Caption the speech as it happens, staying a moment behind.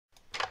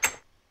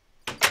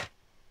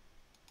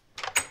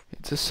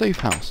It's a safe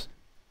house.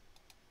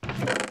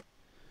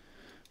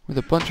 With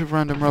a bunch of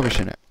random rubbish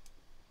in it.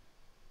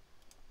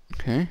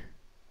 Okay.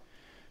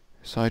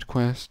 Side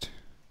quest.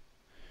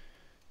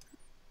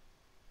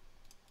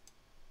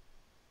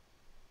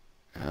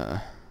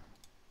 I'm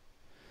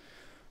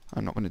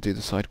not going to do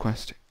the side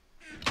quest.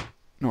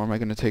 Nor am I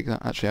going to take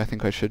that. Actually, I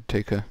think I should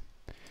take a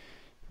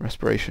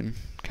respiration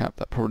cap.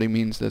 That probably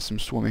means there's some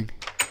swimming.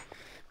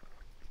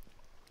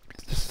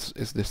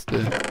 Is this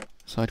the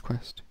side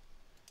quest?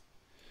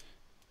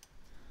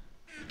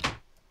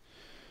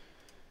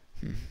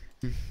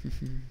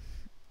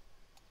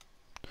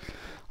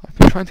 I've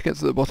been trying to get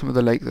to the bottom of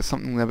the lake. There's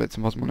something there, but it's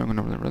impossible. I'm going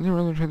to really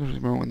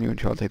wrong with you and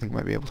Charles. I think I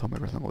might be able to hold my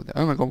breath.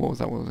 Oh my god, what was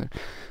that? What was it?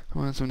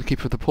 Oh, there's something to keep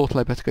for the portal.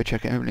 I better go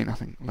check it. Only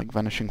nothing like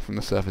vanishing from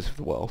the surface of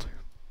the world.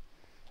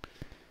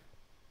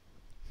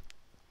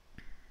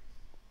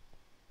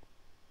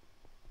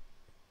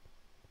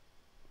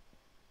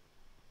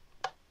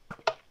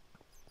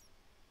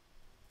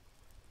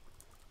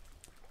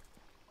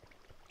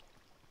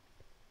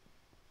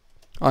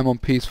 I'm on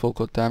peaceful,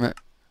 goddammit.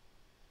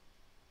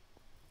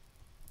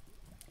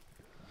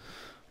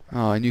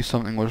 Oh, I knew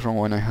something was wrong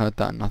when I heard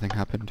that and nothing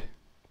happened.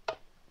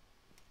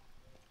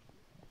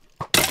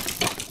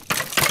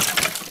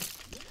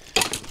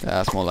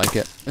 That's more like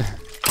it.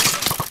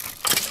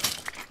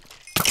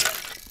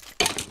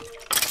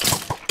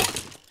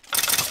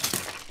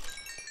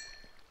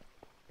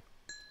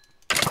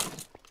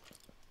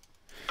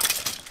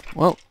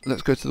 Well,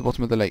 let's go to the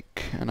bottom of the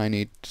lake, and I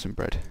need some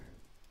bread.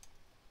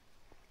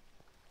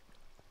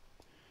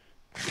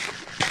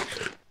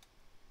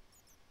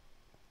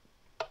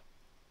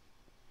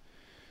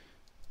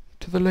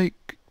 To the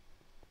lake.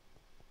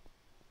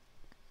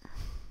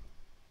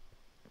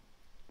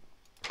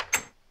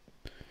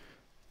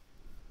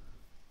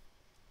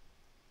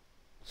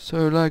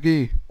 So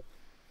laggy.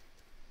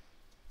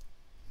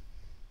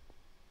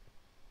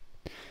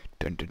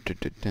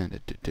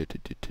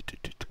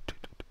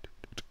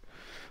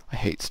 I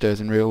hate stairs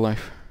in real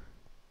life.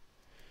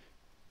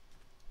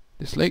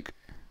 This lake.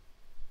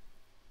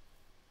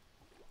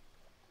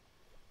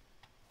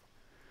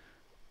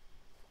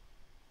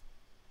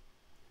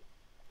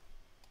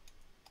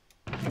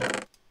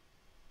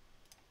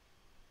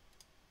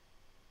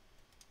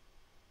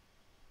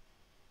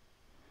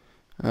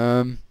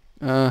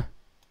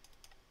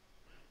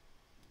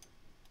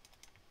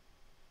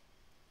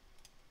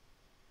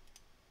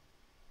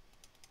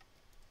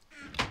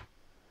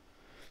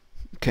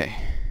 Okay.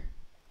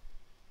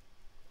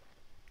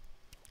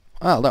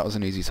 Well, that was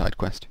an easy side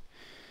quest.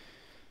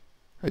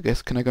 I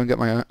guess, can I go and get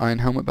my iron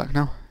helmet back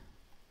now?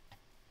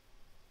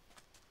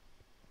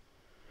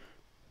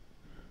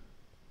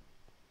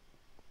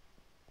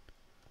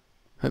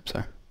 Hope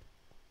so.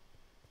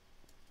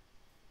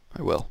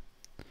 I will.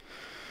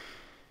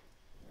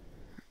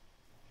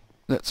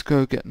 Let's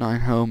go get an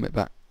iron helmet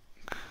back.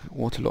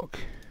 Waterlock.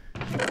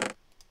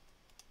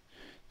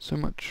 So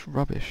much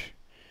rubbish.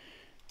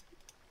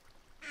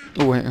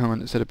 Oh wait, hang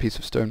on, it said a piece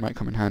of stone might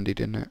come in handy,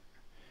 didn't it?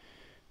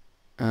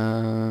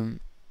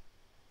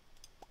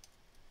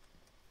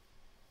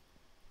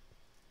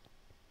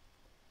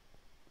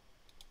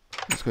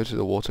 Let's go to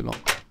the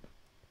waterlock.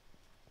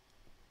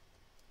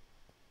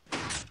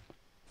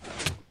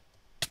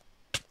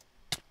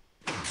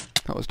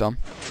 That was dumb.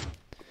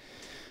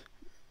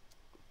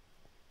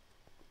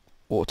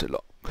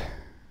 Waterlock.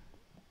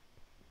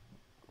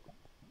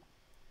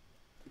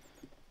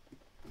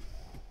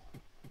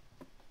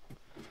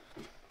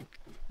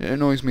 It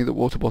annoys me that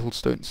water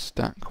bottles don't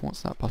stack.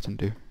 What's that button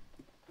do?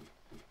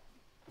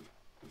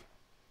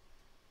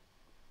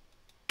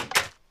 I'm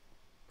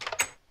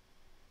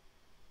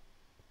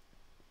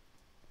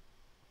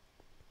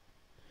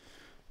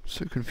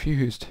so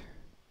confused.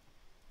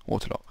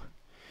 Waterlock.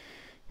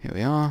 Here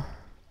we are.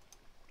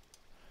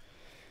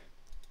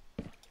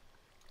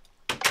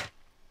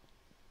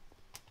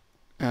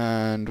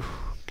 And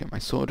get my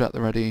sword at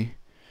the ready.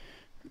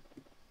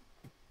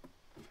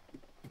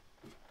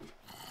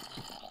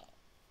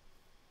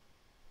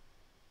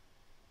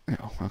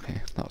 Oh,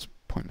 okay, that was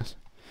pointless.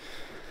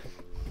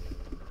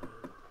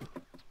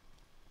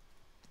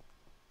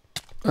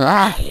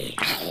 Ah!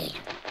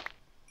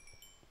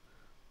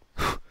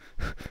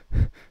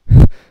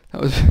 That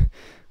was...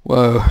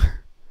 Whoa.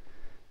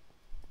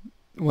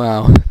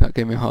 Wow, that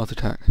gave me a heart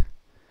attack.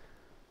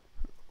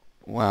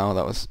 Wow,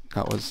 that was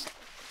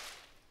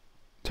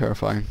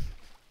terrifying,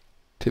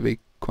 to be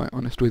quite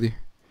honest with you.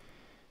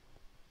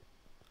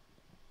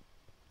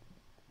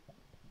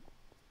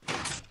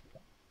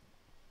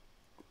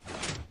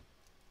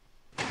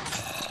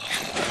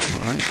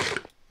 Alright,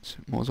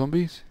 some more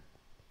zombies.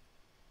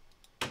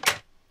 Is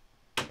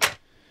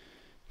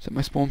that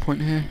my spawn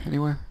point here,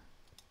 anywhere?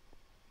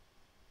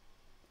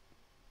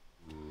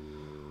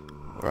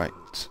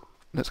 Right,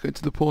 let's go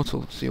to the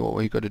portal, see what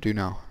we got to do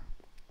now.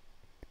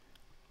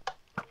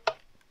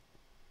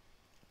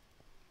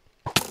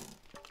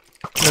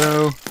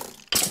 Hello.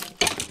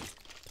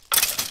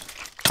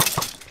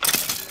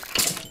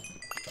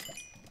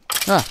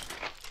 Ah.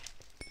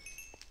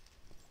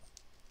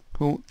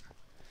 Cool.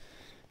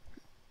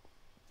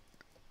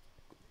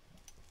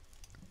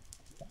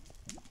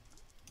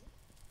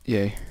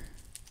 Yay.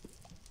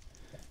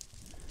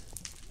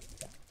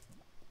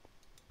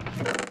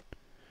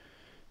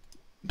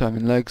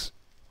 Diamond legs.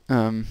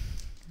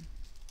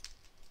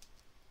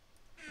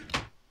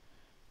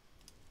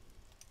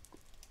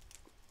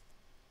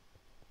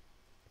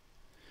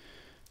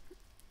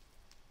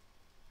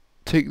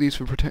 Take these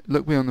for protect.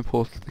 Look beyond the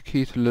portal. The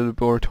key to the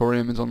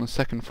laboratorium is on the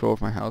second floor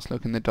of my house.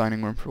 Look in the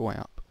dining room for a way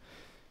up.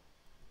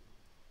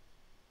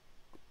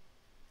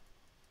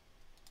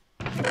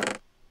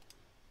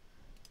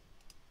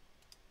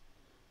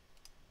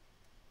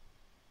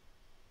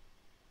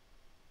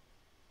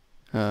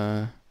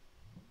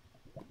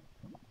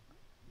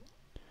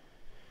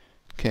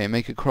 Okay,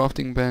 make a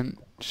crafting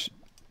bench.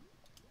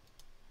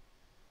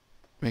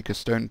 Make a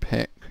stone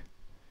pick.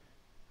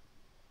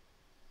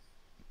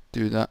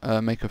 Do that.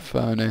 Make a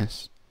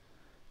furnace.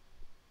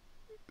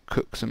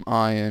 Cook some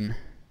iron.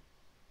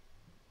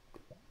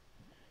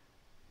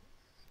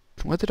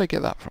 Where did I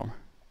get that from?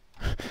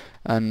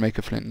 And make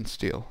a flint and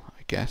steel,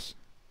 I guess.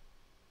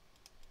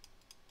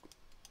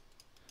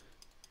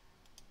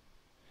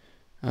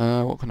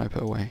 What can I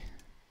put away?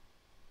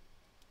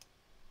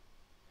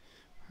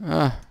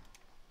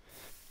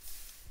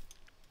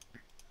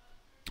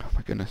 Oh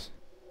my goodness.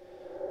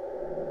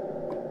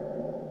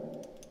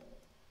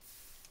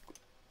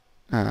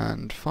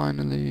 And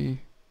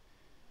finally,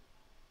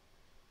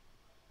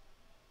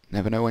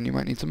 never know when you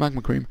might need some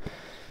magma cream.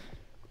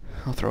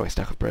 I'll throw away a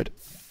stack of bread.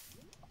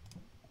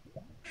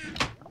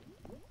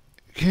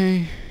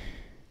 Okay.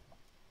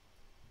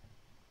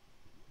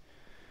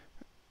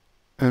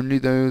 Only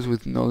those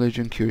with knowledge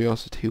and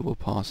curiosity will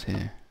pass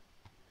here.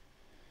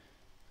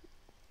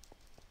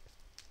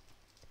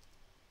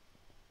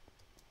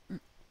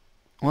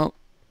 Well,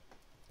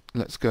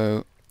 let's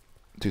go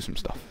do some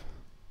stuff.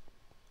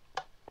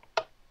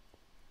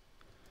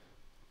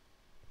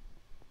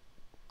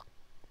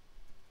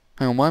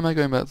 Hang on, why am I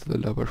going back to the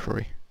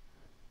laboratory?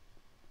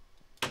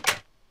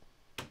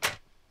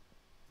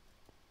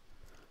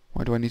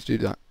 Why do I need to do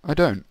that? I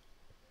don't.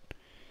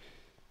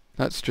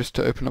 That's just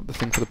to open up the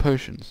thing for the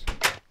potions.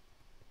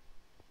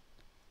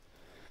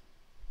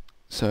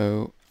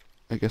 So,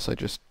 I guess I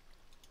just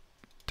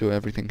do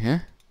everything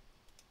here.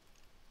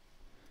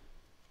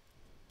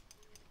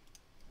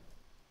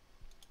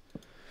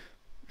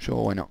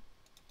 Sure, why not?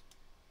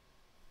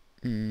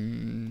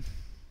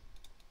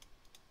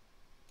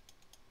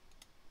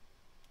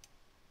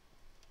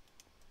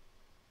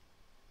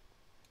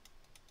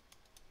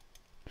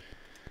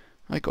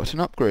 I got an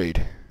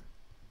upgrade.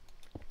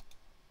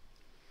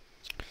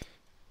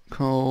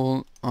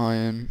 Coal,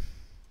 iron.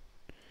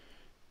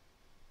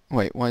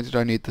 Wait, why did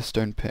I need the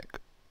stone pick?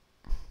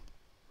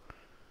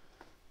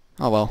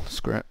 Oh well,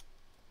 screw it.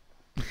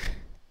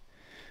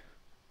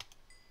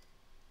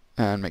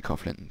 And make our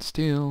flint and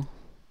steel.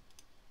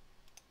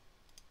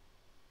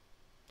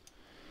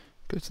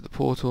 Go to the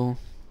portal.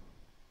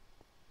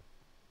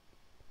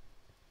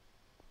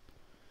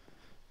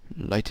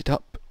 Light it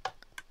up.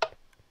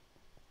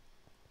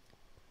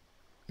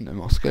 No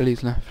more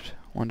skellies left.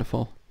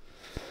 Wonderful.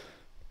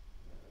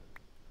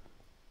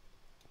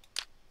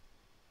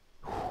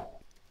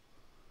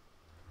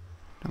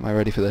 Am I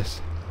ready for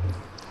this?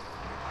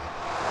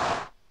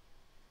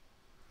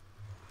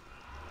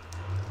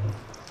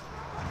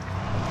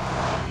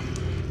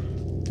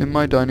 In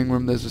my dining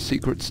room there's a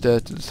secret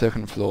stair to the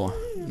second floor.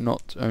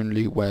 Not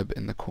only web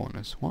in the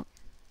corners. What?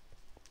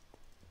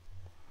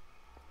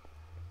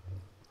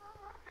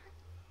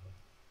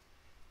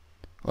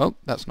 Well,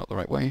 that's not the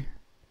right way.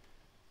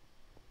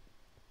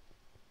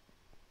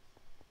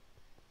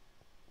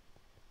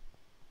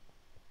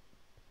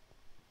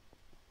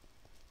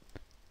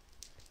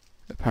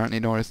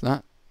 Apparently nor is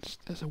that.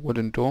 There's a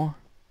wooden door.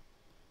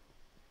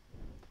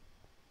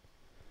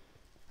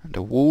 And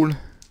a wall.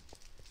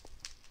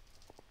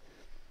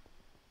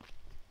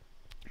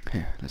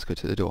 Here, let's go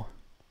to the door.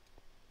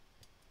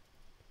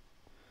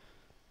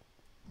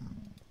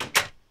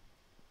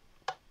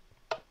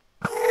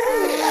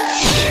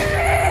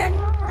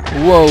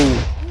 Whoa!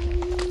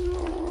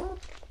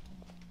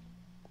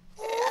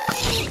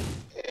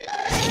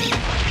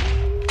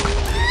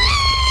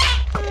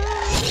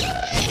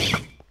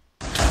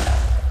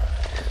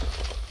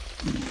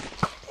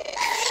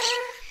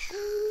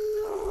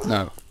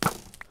 No.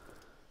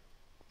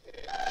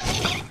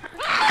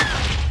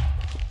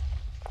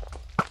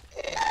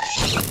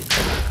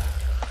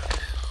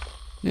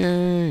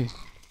 Yay!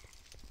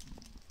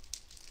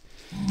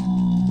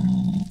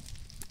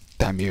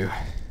 Damn you.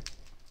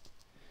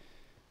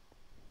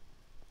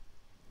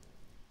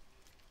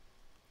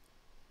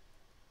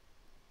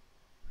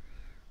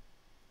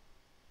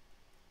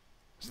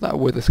 Is that a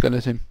wither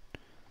skeleton?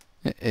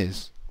 It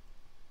is.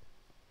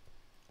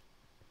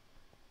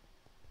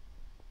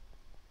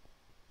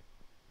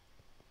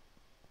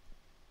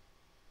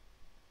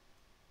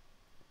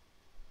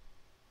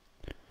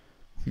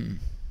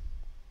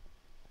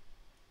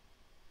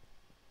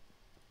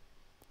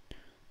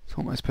 So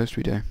what am I supposed to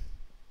be doing?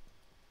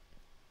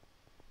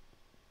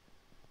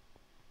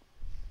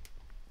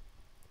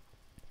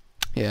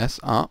 Yes,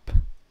 up.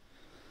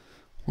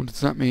 What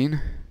does that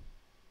mean?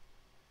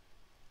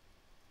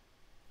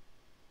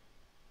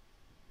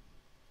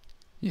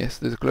 Yes,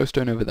 there's a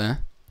glowstone over there.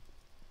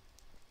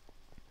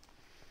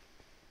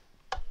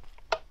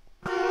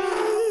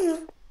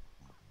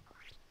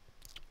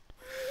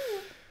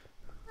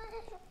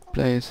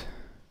 Blaze.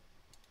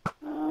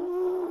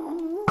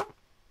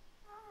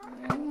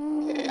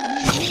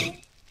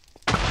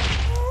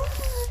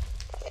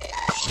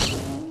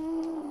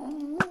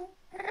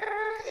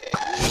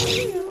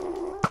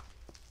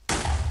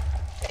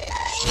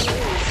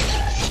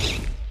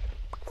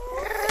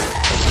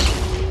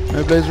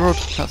 No blaze rod?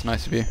 That's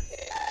nice of you.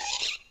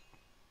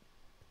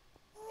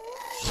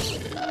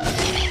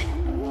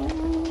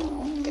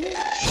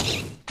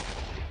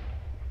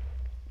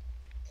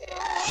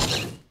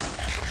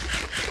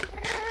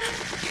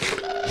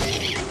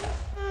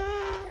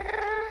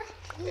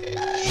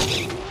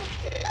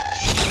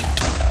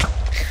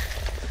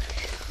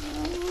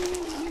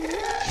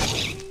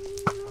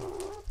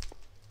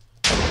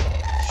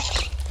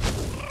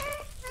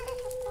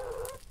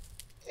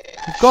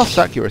 Has Gost's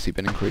accuracy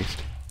been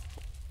increased?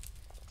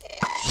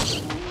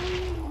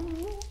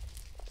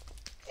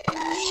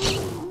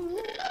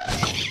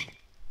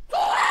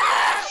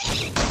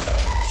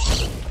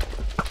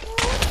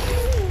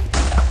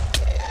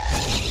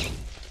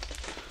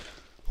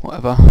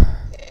 Whatever.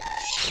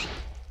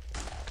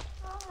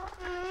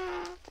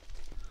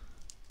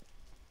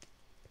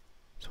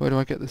 So where do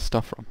I get this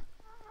stuff from?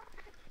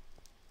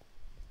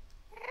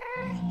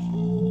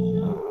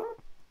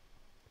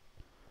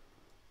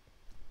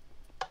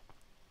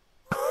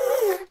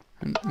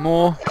 And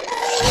more.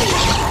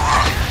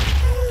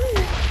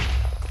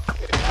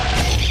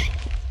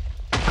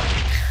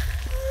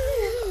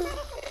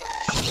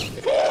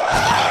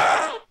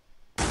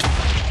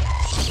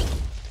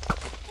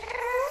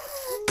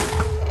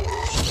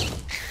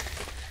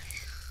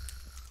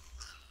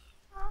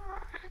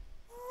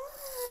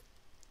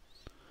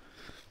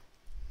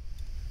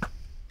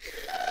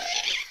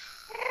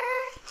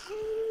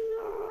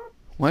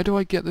 Where do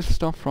I get this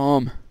stuff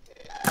from?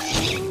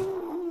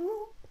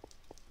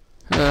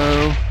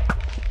 Hello?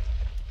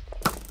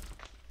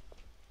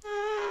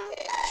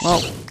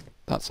 Well,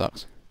 that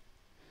sucks.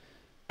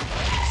 I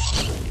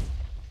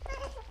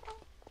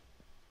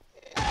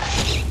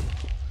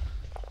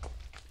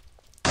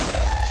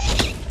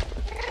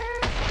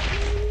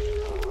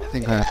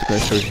think I have to go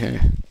through here.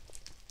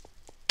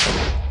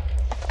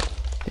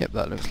 Yep,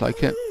 that looks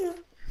like it.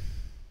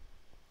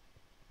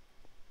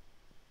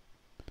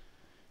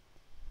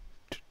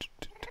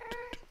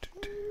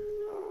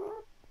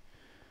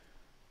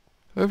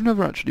 I've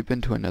never actually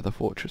been to another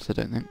fortress, I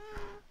don't think.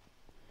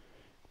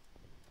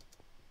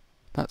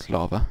 That's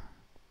lava.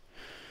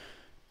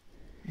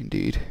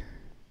 Indeed.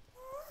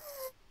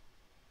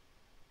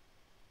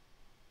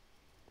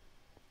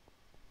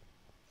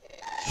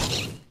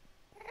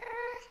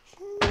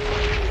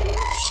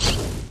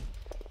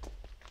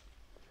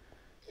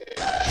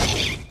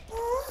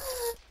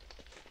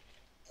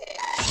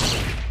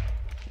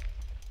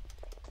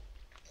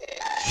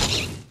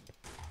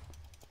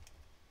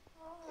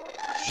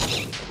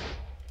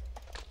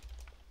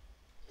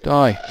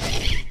 Die.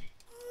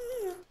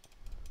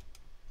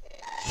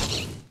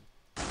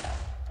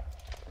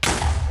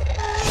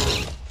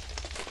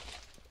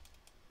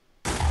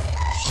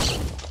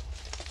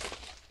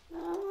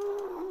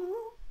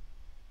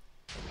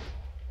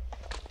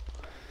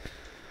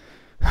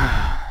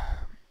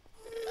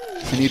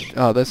 I need...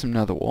 oh, there's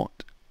another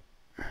wart.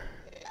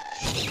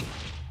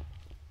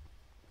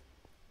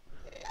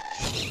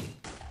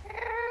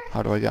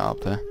 How do I get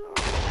up there?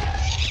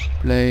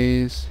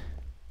 Blaze.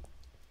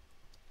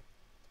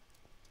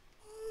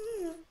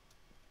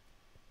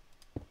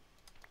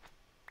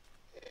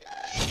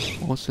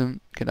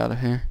 Awesome. Get out of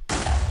here.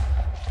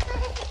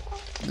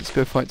 Let's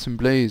go fight some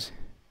blaze.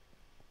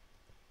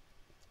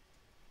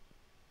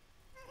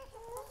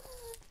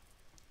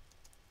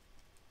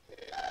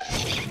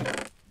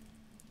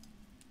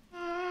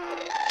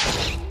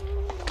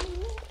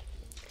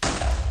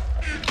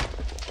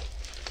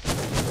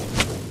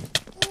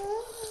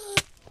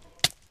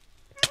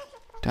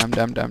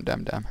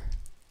 Damn.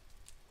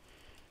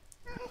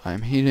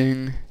 I'm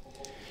healing.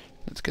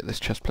 Let's get this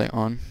chest plate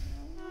on.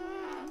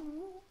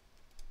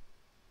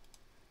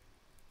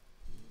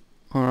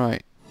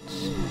 Alright.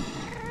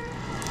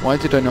 Why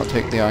did I not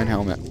take the iron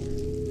helmet?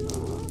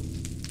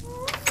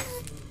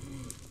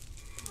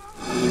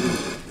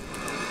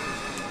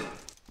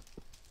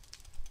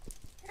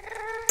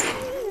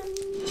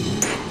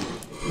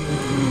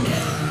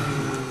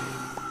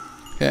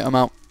 Okay, I'm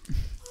out.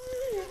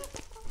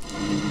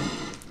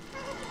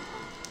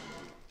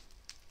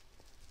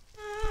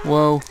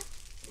 Whoa.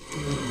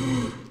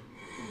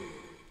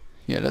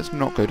 Yeah, let's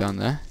not go down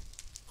there.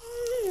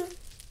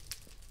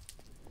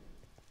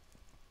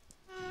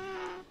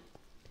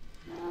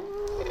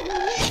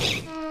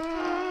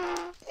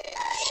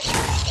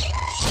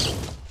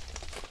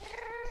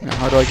 Now,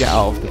 how do I get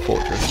out of the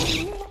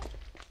fortress?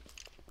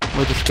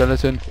 With the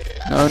skeleton?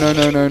 No.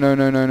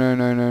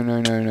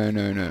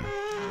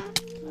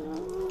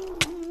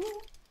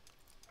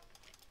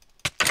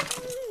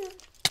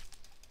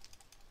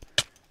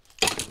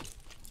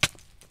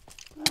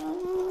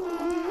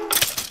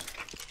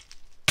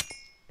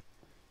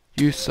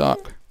 You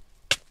suck.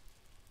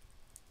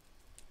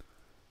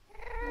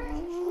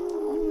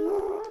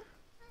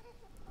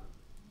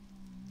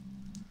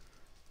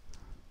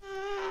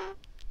 I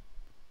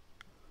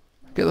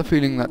get the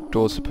feeling that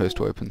door's supposed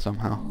to open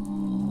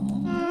somehow.